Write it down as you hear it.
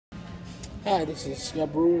Hi, this is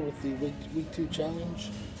Scott Brewer with the week 2 challenge.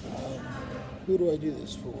 Who do I do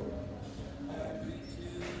this for?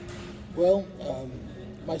 Well,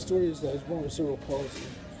 my story is that I was born with cerebral palsy.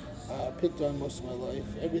 Picked on most of my life.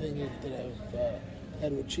 Everything that I've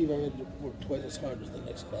had to achieve, I had to work twice as hard as the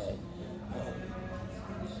next guy.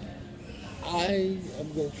 I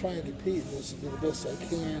am going to try and compete in this and do the best I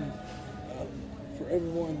can for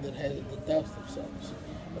everyone that doubts themselves.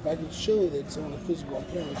 If I can show that someone with physical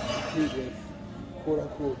impairment can compete with quote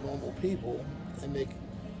unquote normal people and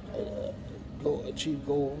achieve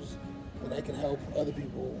goals, then I can help other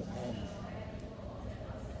people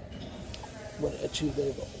achieve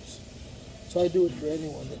their goals. So I do it for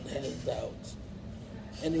anyone that has doubts,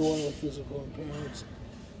 anyone with physical impairments,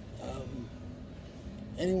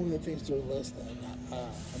 anyone that thinks they're less than.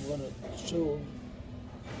 I'm going to show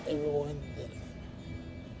everyone that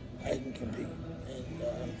I can compete,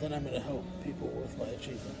 and then I'm going to help people with my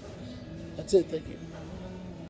achievement. That's it. Thank you.